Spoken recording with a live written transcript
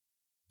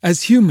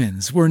As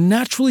humans, we're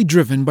naturally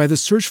driven by the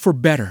search for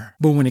better.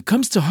 But when it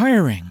comes to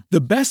hiring,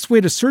 the best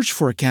way to search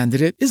for a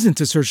candidate isn't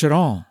to search at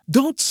all.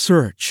 Don't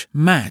search,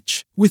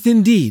 match with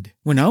Indeed.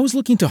 When I was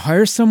looking to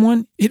hire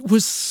someone, it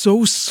was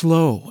so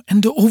slow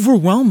and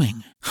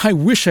overwhelming. I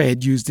wish I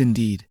had used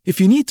Indeed.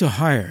 If you need to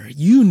hire,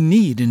 you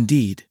need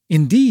Indeed.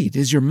 Indeed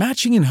is your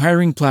matching and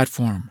hiring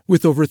platform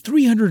with over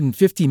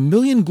 350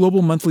 million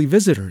global monthly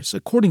visitors,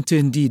 according to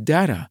Indeed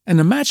data, and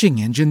a matching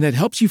engine that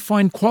helps you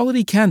find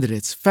quality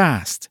candidates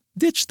fast.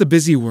 Ditch the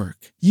busy work.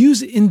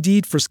 Use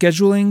Indeed for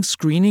scheduling,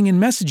 screening,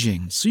 and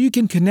messaging so you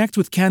can connect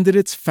with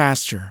candidates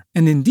faster.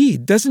 And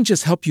Indeed doesn't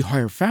just help you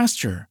hire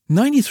faster.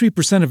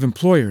 93% of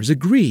employers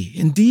agree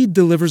Indeed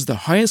delivers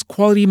the highest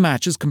quality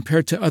matches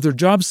compared to other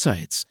job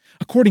sites,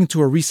 according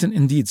to a recent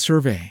Indeed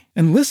survey.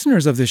 And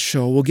listeners of this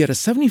show will get a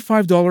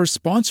 $75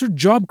 sponsored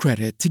job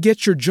credit to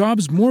get your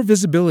jobs more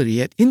visibility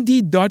at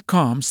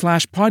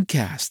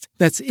Indeed.com/podcast.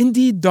 That's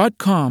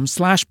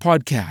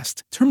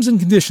Indeed.com/podcast. Terms and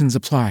conditions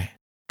apply.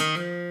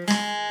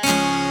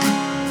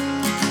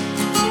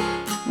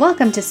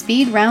 Welcome to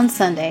Speed Round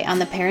Sunday on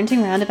the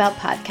Parenting Roundabout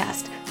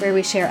podcast, where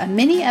we share a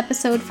mini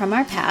episode from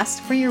our past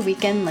for your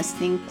weekend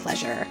listening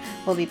pleasure.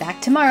 We'll be back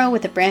tomorrow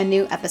with a brand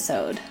new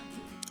episode.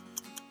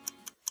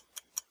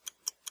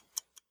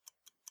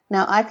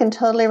 Now, I can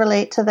totally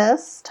relate to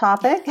this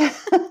topic.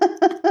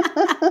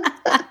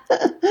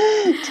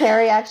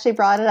 Terry actually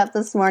brought it up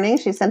this morning.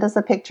 She sent us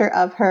a picture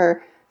of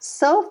her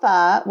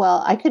sofa.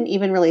 Well, I couldn't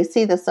even really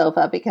see the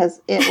sofa because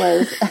it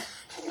was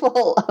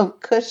full of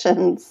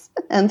cushions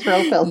and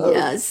throw pillows.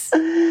 Yes.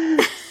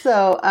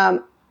 So,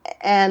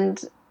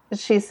 and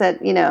she said,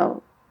 you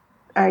know,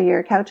 are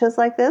your couches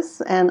like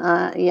this? And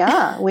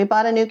yeah, we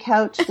bought a new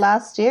couch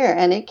last year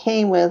and it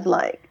came with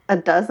like a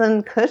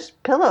dozen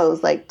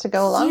pillows like to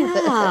go along with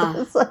it.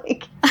 It's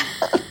like,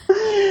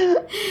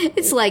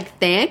 it's like,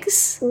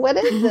 thanks. What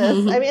is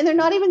this? I mean, they're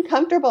not even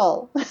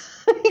comfortable.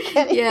 You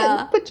can't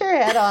even put your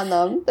head on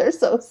them. They're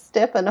so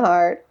stiff and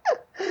hard.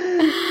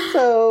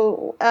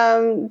 So,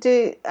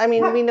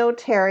 we know,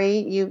 Terry,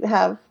 you're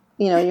the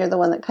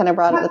one that kind of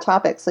brought up the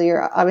topic. So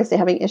you're obviously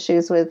having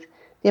issues with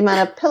the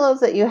amount of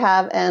pillows that you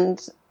have,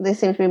 and they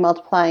seem to be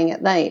multiplying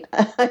at night.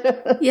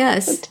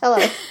 Yes. Tell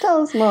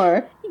us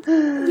more.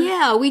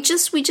 Yeah, we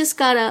just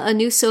got a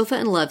new sofa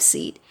and love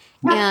seat,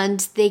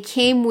 and they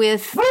came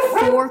with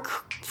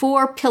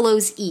four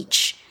pillows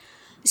each.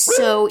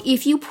 So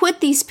if you put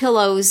these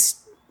pillows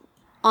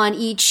on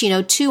each,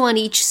 two on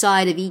each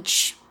side of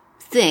each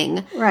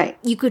thing, right,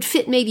 you could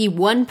fit maybe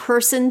one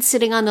person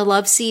sitting on the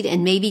love seat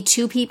and maybe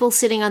two people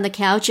sitting on the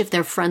couch if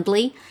they're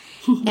friendly.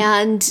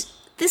 And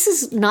this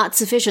is not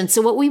sufficient.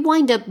 So what we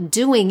wind up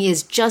doing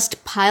is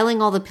just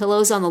piling all the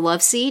pillows on the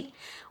love seat,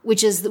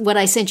 which is what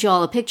I sent you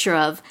all a picture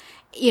of,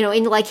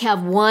 and like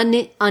have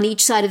one on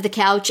each side of the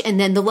couch, and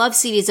then the love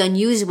seat is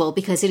unusable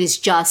because it is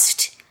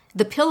just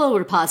the pillow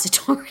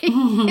repository.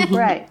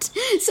 Right.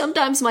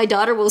 Sometimes my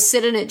daughter will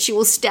sit in it. She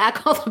will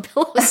stack all the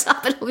pillows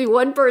up, and it'll be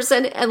one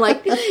person and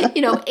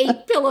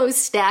 8 pillows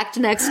stacked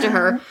next to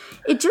her.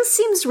 It just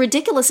seems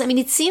ridiculous. I mean,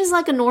 it seems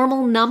like a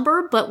normal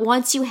number, but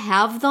once you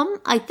have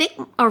them, I think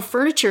our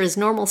furniture is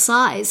normal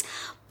size.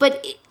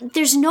 But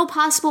there's no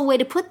possible way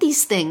to put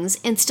these things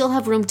and still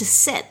have room to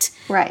sit.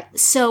 Right.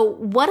 So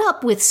what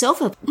up with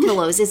sofa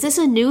pillows? Is this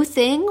a new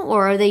thing,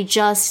 or are they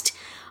just...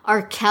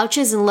 Are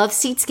couches and love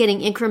seats getting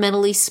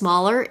incrementally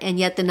smaller, and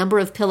yet the number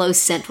of pillows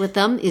sent with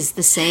them is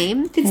the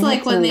same? It's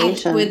like when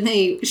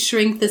they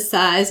shrink the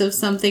size of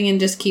something and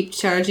just keep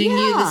charging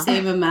you the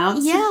same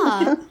amount.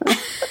 Yeah.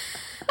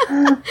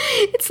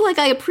 It's like,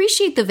 I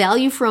appreciate the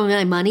value for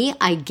my money,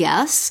 I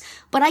guess,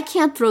 but I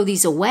can't throw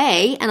these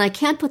away, and I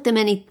can't put them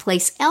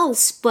anyplace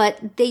else,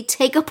 but they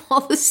take up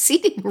all the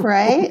seating room.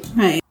 Right.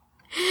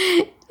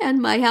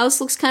 And my house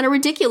looks kind of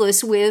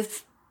ridiculous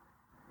with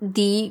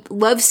the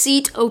love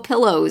seat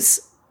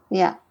pillows.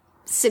 Yeah.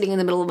 Sitting in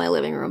the middle of my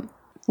living room.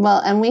 Well,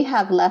 and we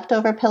have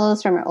leftover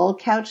pillows from our old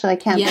couch that I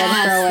can't throw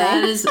away.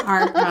 That is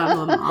our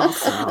problem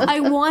also. I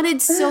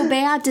wanted so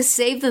bad to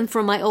save them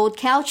from my old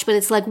couch, but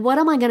it's like, what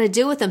am I going to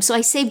do with them? So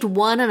I saved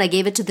one and I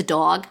gave it to the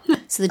dog.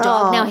 So the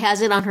dog now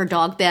has it on her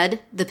dog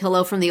bed, the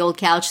pillow from the old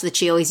couch that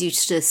she always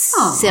used to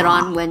sit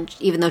on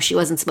even though she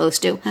wasn't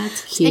supposed to.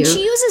 That's cute. And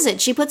she uses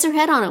it. She puts her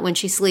head on it when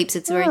she sleeps.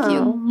 It's very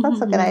cute.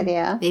 That's a good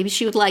idea. Maybe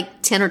she would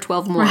like 10 or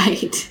 12 more.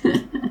 Right.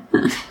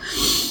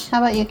 How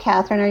about you,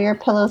 Catherine? Are your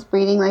pillows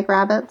breeding like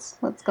rabbits?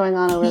 What's going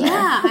on over there?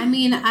 Yeah, I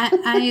mean,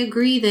 I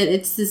agree that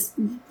it's this,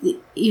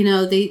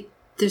 they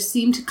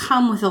seem to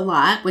come with a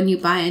lot when you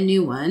buy a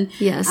new one.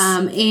 Yes.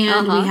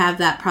 And we have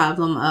that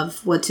problem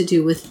of what to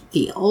do with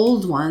the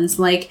old ones.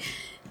 Right.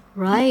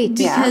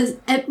 Because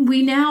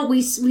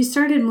we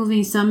started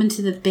moving some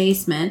into the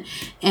basement,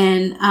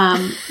 and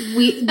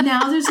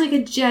now there's like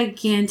a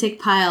gigantic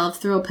pile of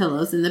throw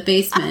pillows in the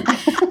basement,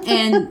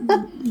 and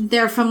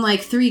they're from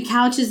 3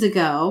 couches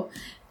ago,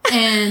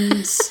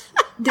 and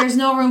there's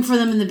no room for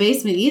them in the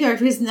basement either,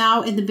 because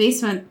now in the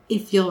basement,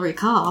 if you'll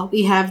recall,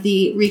 we have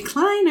the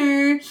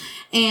recliner,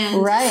 and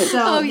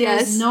so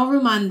there's no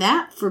room on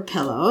that for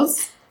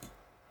pillows.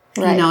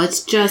 Right.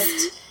 It's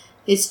just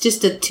it's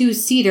just a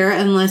 2-seater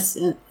unless,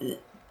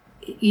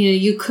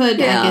 you could,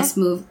 I guess,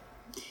 move.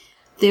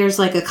 There's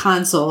like a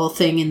console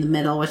thing in the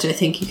middle, which I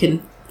think you can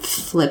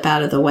flip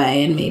out of the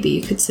way and maybe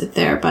you could sit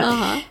there.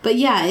 But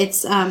yeah, it's,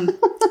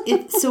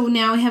 so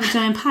now we have a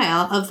giant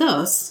pile of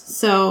those.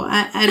 So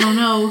I don't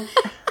know.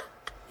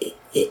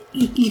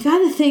 You got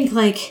to think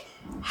like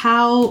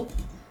how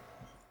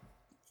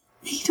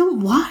you don't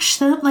wash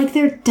them, like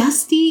they're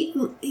dusty.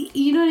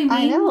 You know what I mean?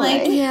 I know,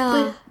 like, right?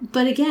 Yeah.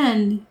 But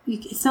again,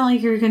 it's not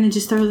like you're going to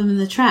just throw them in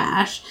the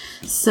trash.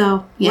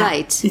 So yeah,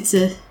 Right. It's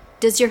a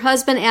Does your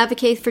husband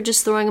advocate for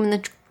just throwing them in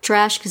the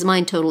trash? Because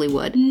mine totally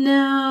would.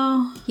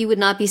 no. He would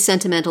not be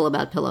sentimental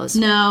about pillows.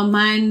 No,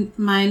 mine.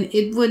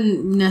 It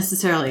wouldn't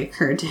necessarily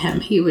occur to him.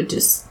 He would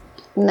just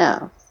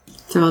No.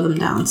 throw them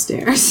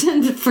downstairs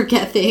and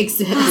forget they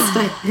exist.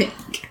 I think.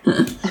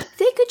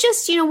 They could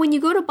just, when you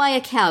go to buy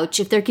a couch,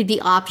 if there could be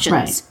options,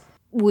 Right.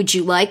 would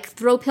you like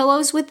throw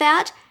pillows with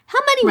that? How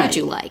many would Right.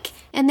 you like?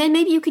 And then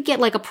maybe you could get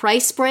like a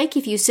price break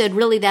if you said,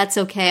 really, that's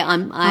okay.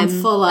 I'm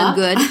full up.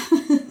 good.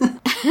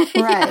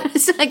 Right.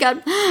 Yes, I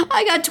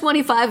got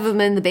 25 of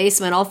them in the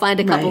basement. I'll find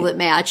a couple Right. that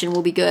match and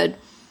we'll be good.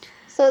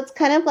 So it's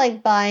kind of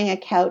like buying a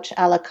couch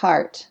a la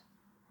carte.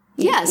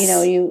 Yes.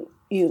 You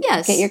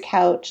Yes. get your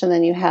couch and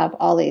then you have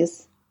all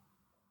these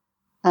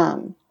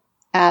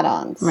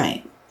add-ons.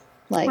 Right.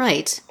 Like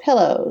Right.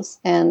 pillows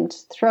and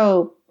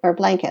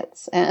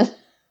blankets and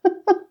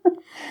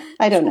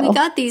I don't know. We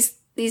got these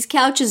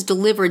couches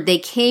delivered. They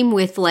came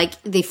with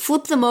they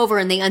flip them over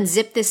and they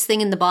unzip this thing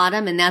in the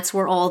bottom, and that's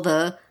where all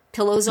the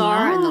pillows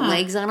are and the Yeah.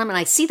 legs on them. And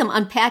I see them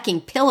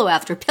unpacking pillow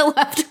after pillow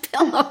after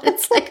pillow.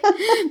 It's like,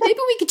 maybe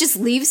we could just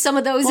leave some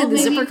of those Well, in the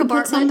maybe zipper you could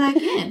put some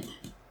compartment. back in.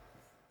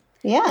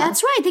 Yeah.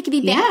 That's right. They could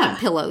be backup Yeah.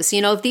 pillows.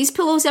 If these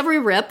pillows ever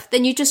rip,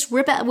 then you just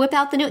whip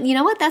out the new. You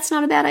know what? That's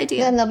not a bad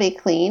idea. Then they'll be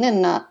clean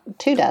and not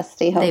too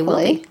dusty, hopefully. They will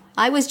be.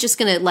 I was just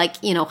going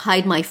to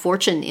hide my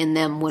fortune in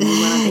them when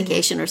we went on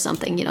vacation or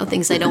something,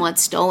 things I don't want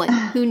stolen.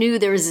 Who knew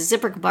there was a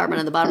zipper compartment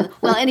on the bottom?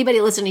 Well, anybody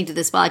listening to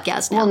this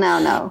podcast now.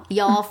 Well, no.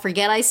 Y'all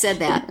forget I said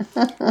that.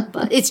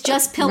 But it's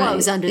just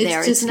pillows Right. under It's there.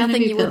 It's just gonna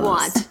nothing be you would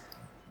pillows.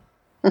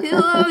 want.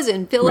 Pillows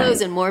and pillows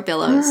Right. and more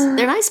pillows.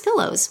 They're nice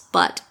pillows,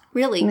 but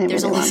really, Maybe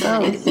there's they only want so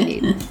many those. that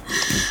we need.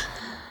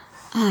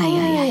 Ay,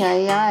 ay,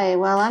 ay. Ay.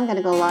 Well, I'm going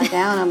to go lie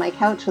down on my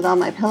couch with all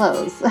my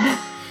pillows.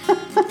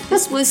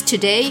 This was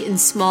Today in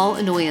Small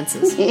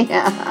Annoyances.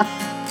 Yeah.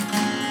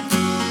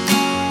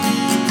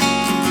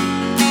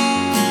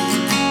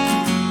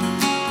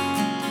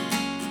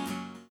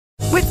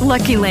 With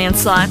Lucky Land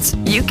Slots,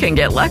 you can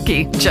get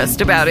lucky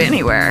just about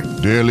anywhere.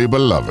 Dearly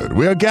beloved,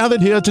 we are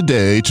gathered here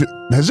today to...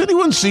 Has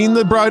anyone seen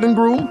the bride and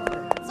groom?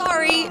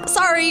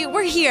 Sorry,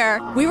 we're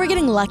here. We were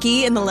getting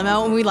lucky in the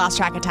limo and we lost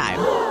track of time.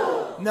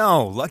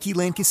 No, Lucky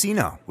Land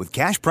Casino, with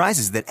cash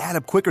prizes that add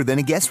up quicker than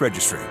a guest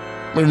registry.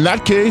 In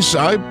that case,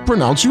 I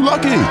pronounce you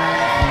lucky.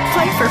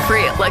 Play for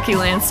free at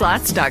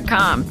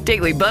LuckyLandSlots.com.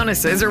 Daily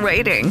bonuses are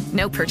waiting.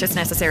 No purchase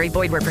necessary.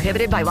 Void where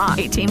prohibited by law.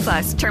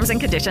 18+. Terms and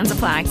conditions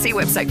apply. See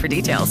website for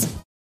details.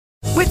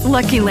 With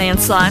Lucky Land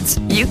Slots,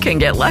 you can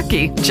get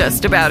lucky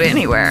just about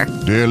anywhere.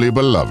 Dearly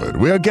beloved,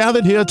 we are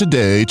gathered here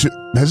today to...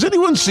 Has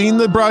anyone seen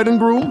the bride and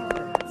groom?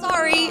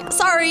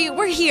 Sorry,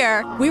 we're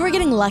here. We were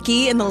getting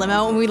lucky in the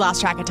limo and we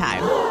lost track of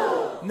time.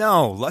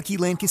 No, Lucky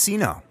Land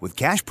Casino, with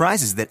cash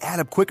prizes that add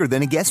up quicker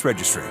than a guest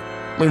registry.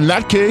 In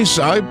that case,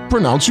 I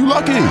pronounce you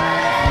lucky.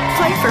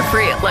 Play for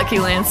free at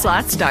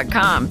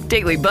LuckyLandSlots.com.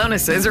 Daily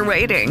bonuses are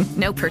waiting.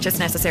 No purchase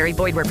necessary.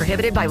 Void where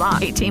prohibited by law.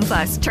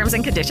 18+. Terms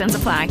and conditions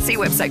apply. See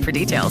website for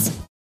details.